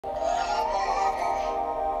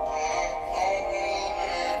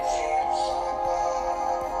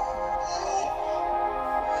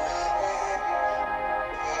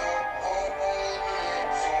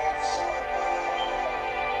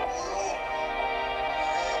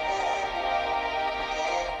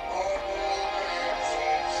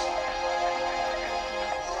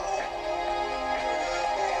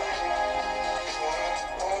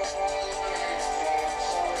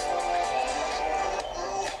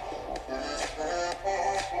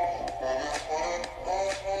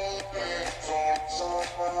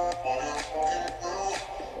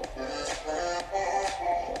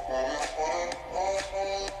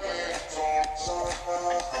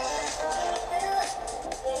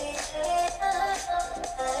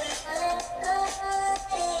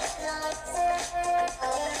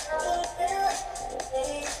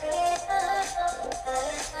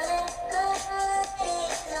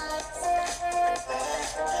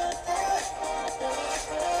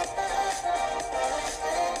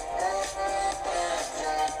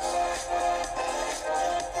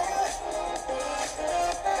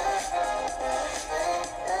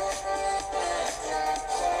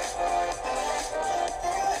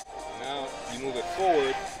move it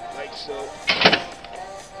forward like so.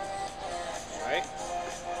 Alright?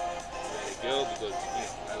 Let it go because, you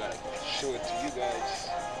know, I gotta show it to you guys.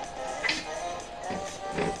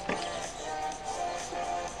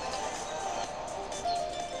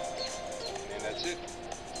 And that's it.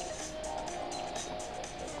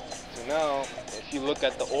 So now, if you look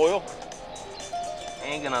at the oil, it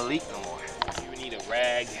ain't gonna leak no more. You need a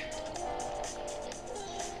rag,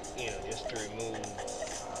 you know, just to remove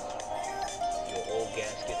your old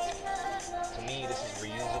gasket. To me, this is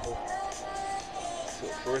reusable. So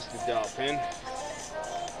first the dial pin.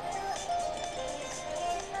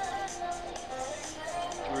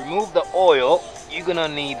 To remove the oil, you're gonna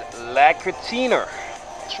need lacquer thinner.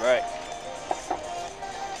 That's right.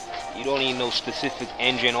 You don't need no specific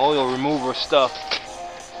engine oil remover stuff.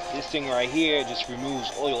 This thing right here just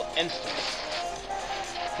removes oil instantly.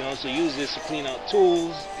 You can also use this to clean out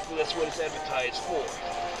tools because that's what it's advertised for.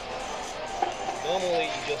 Normally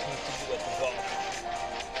you just need to do at the bottom.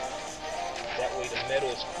 That way the metal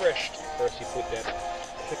is fresh. First you put that,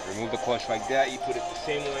 remove the clutch like that, you put it the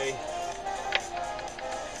same way.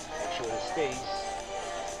 Make sure it stays.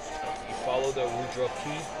 You follow the Woodruff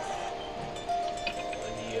key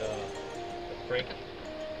on the crank.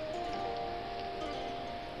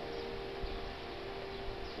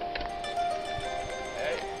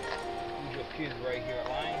 Okay. Woodruff key is right here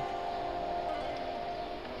aligned.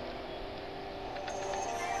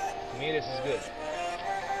 To me this is good.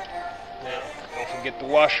 Now, don't forget the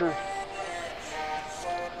washer.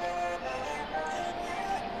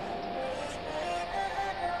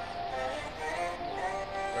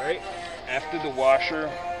 Alright, after the washer,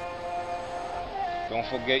 don't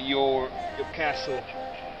forget your castle.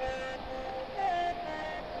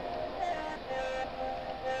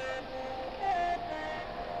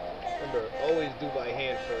 Remember, always do by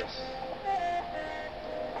hand first.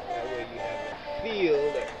 That way you have a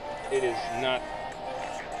feel that it is not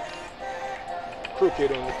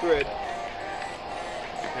crooked on the thread.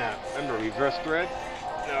 Now, remember, reverse thread.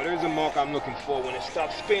 Now, there's a mark I'm looking for. When it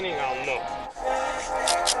stops spinning, I'll know.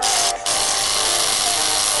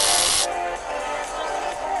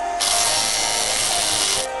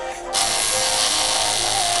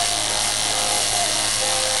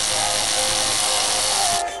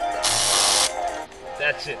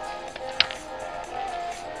 That's it.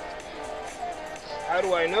 How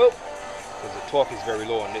do I know? Because the torque is very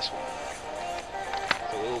low on this one.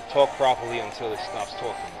 So it'll torque properly until it stops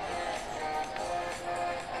torquing.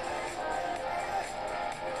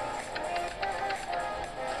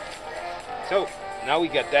 So now we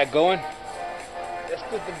got that going. Let's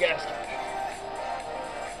put the gasket.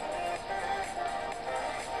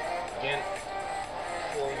 Again,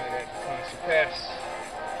 before that comes to pass,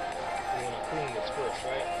 we want to clean this first,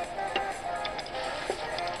 right?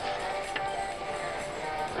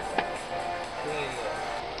 Clean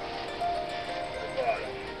the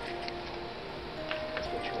bottom. That's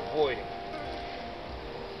what you're avoiding.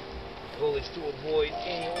 The goal is to avoid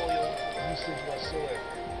any oil usage whatsoever.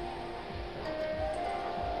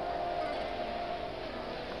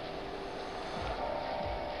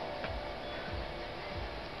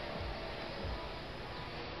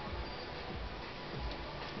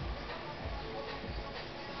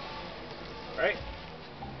 Alright.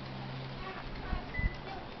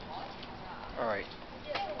 Alright.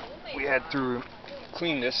 We had to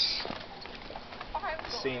clean this.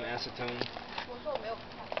 Same acetone.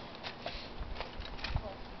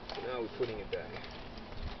 Now we're putting it back.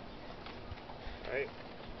 Alright.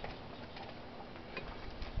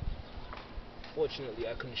 Fortunately,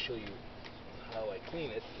 I couldn't show you how I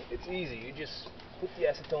clean it. It's easy. You just put the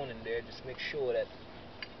acetone in there. Just make sure that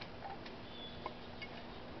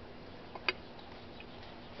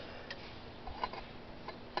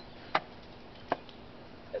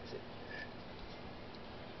that's it.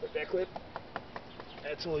 Put that clip.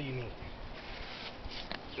 That's all you need.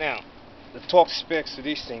 Now, the torque specs to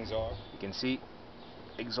these things are, you can see,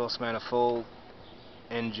 exhaust manifold,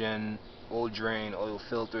 engine, oil drain, oil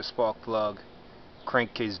filter, spark plug,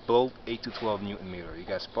 crankcase bolt, 8 to 12 Newton meter. You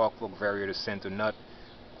got spark plug variator center nut,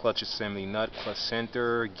 clutch assembly nut, clutch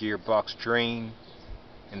center, gearbox drain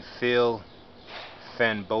and fill,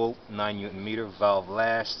 fan bolt, 9 Newton meter, valve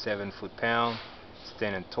lash, 7 foot-pound,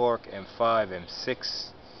 standing torque, M5,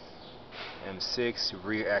 M6,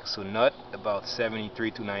 rear axle nut, about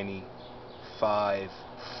 73 to 95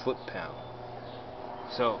 foot-pound.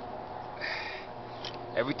 So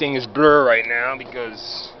everything is blurred right now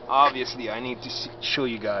because obviously I need to show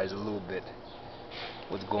you guys a little bit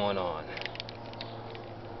what's going on.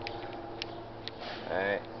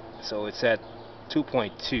 Alright, so it's at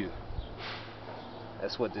 2.2.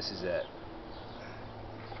 That's what this is at.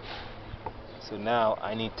 So now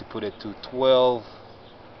I need to put it to 12,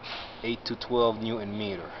 8 to 12 Newton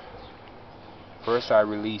meter. First I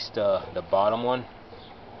released the bottom one.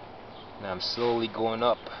 Now I'm slowly going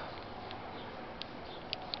up.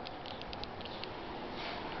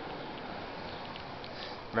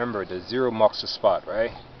 Remember, the 0 marks the spot,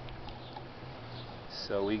 right?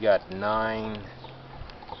 So we got 9.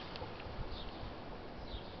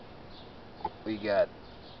 We got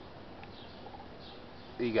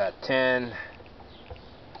 10.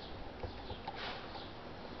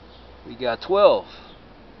 We got 12.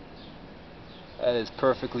 That is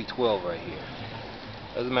perfectly 12 right here.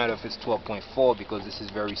 Doesn't matter if it's 12.4 because this is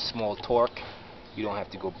very small torque. You don't have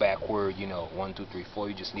to go backward, you know, 1, 2, 3, 4.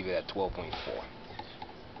 You just leave it at 12.4.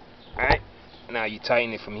 Alright, now you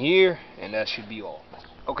tighten it from here, and that should be all.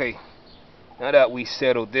 Okay, now that we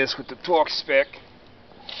settled this with the torque spec,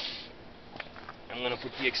 I'm going to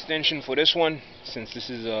put the extension for this one, since this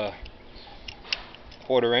is a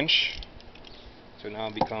 1/4 inch. So now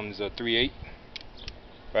it becomes a 3/8,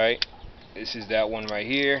 right? This is that one right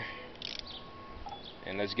here,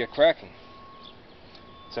 and let's get cracking.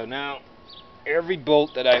 So now every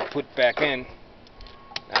bolt that I put back in,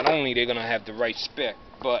 not only they're gonna have the right spec,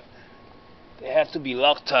 but they have to be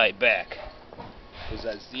Loctite back, because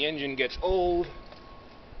as the engine gets old,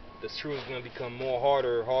 the screw is gonna become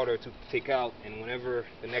harder to take out, and whenever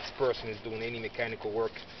the next person is doing any mechanical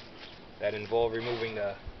work that involve removing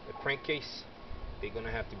the crankcase, they're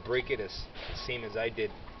gonna have to break it the same as I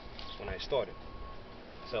did when I started.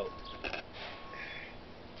 So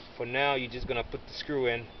for now, you're just gonna put the screw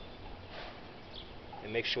in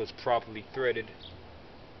and make sure it's properly threaded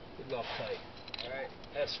with Loctite. Alright,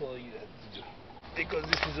 that's all you have to do. Because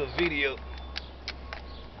this is a video,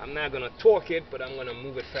 I'm not gonna torque it, but I'm gonna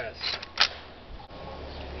move it fast.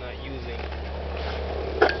 I'm not using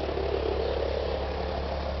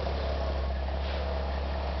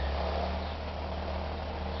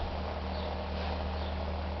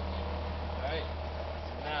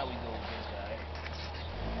now we go with this guy.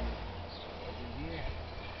 Here.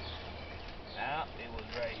 Now it was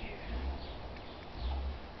right here.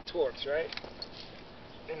 Torques, right?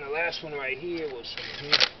 And the last one right here was from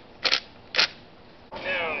here.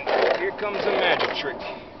 Now here comes a magic trick.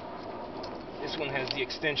 This one has the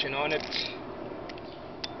extension on it.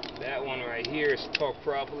 That one right here is torqued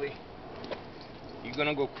properly. You're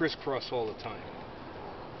gonna go crisscross all the time.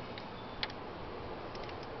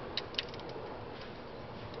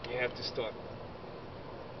 You have to start.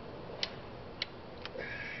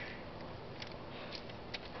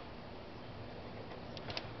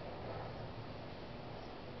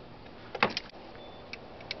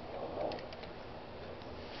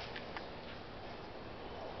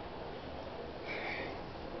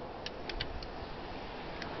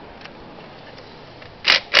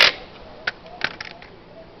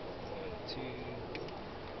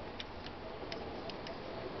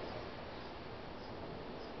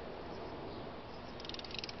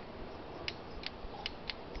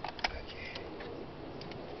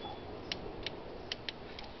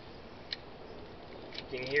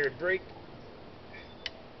 You can hear it break.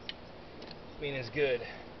 I mean, it's good.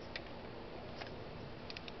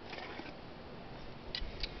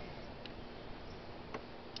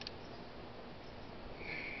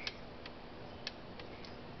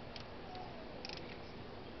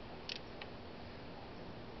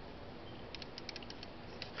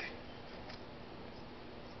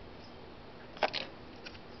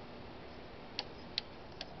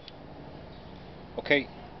 Okay,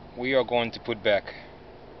 we are going to put back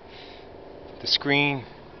the screen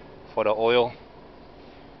for the oil,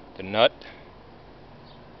 the nut,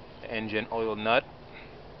 the engine oil nut,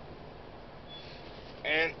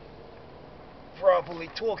 and properly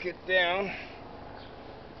torque it down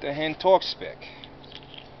the hand torque spec.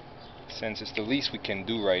 Since it's the least we can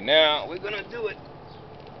do right now, we're gonna do it.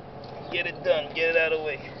 Get it done, get it out of the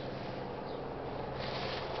way.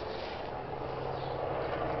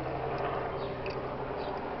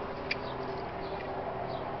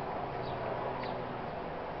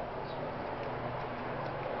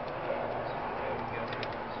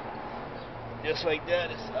 Just like that,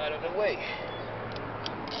 it's out of the way.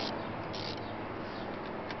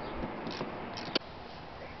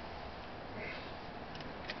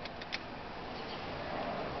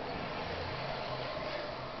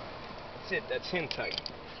 That's it, that's hand tight.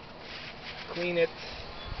 Clean it,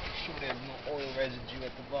 make sure there's no oil residue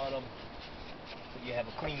at the bottom, so you have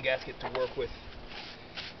a clean gasket to work with.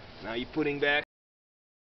 Now you're putting back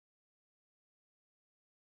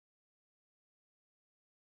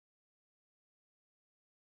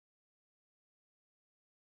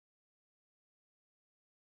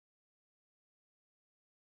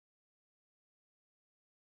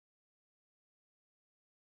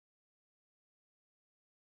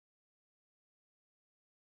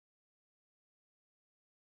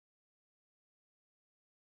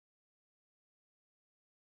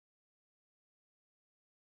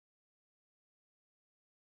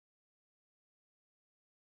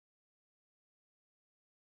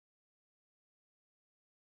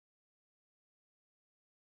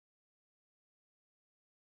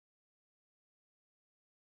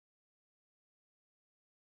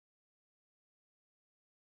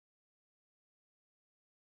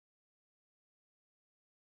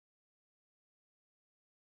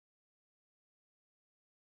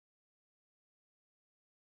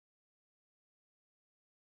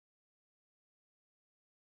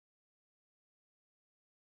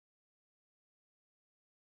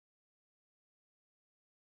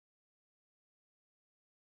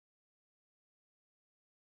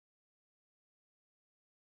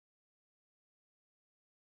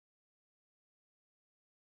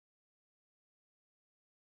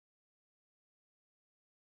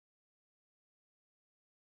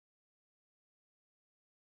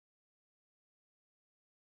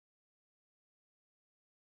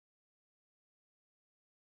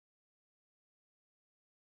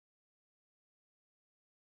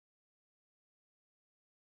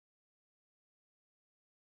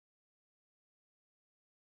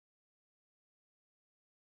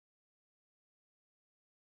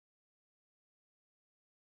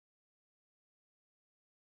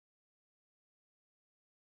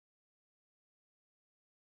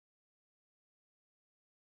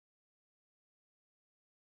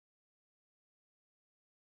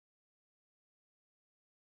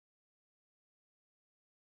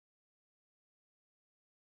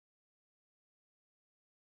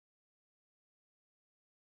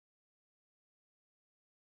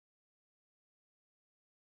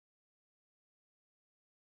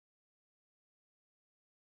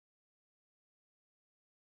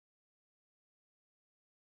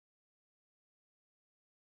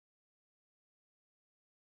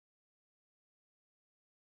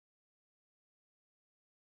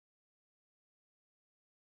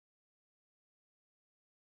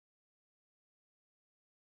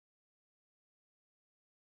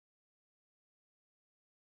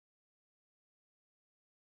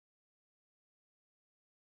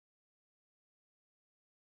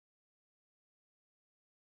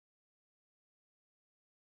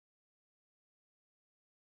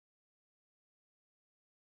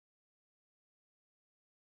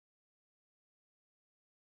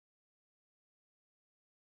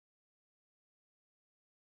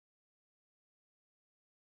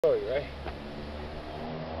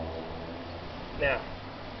Now,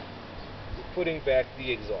 we're putting back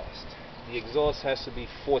the exhaust. The exhaust has to be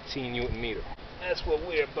 14 Newton meter. That's what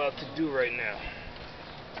we're about to do right now.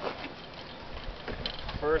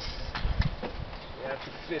 First, you have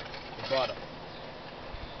to fit the bottom.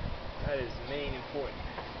 That is main important.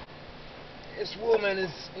 This woman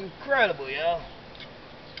is incredible, y'all.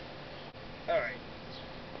 Alright.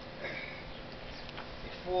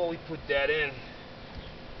 Before we put that in,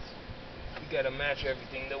 we gotta match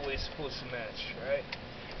everything the way it's supposed to match, right?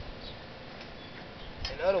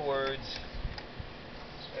 In other words,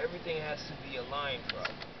 everything has to be aligned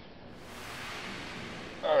properly.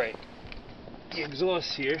 Alright, the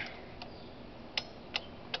exhaust here,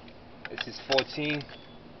 this is 14,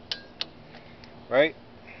 right?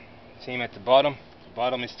 Same at the bottom. The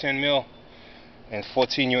bottom is 10 mil and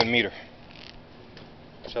 14 Newton meter.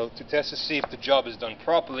 So to test to see if the job is done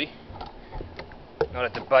properly, now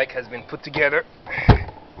that the bike has been put together,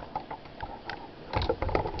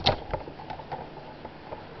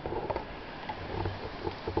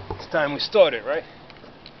 it's time we start it, right?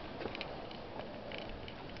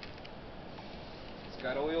 It's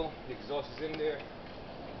got oil, the exhaust is in there.